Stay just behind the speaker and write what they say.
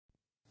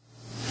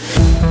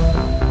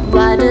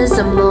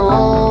a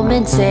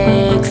moment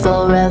take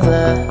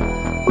forever.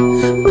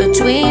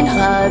 Between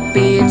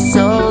heartbeats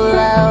so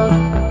loud,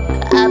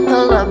 I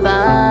pull our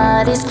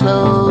bodies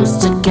close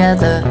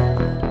together.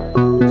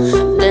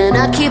 Then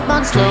I keep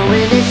on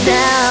slowing it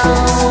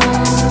down.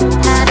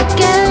 How to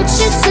get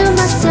you to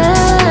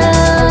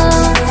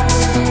myself?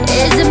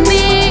 Is it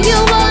me you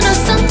want or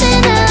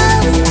something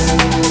else?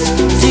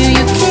 Do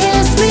you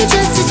kiss me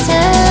just to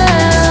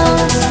tell?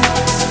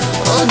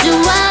 Or do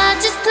I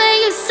just play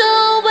you so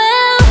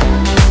well?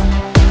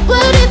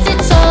 What if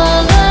it's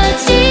all a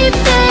deep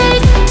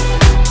fake?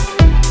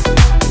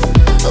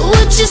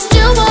 Would you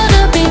still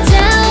wanna be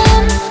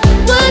down?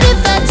 What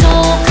if I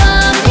don't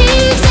come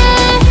easy?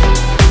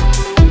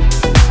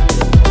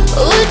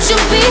 Would you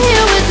be here?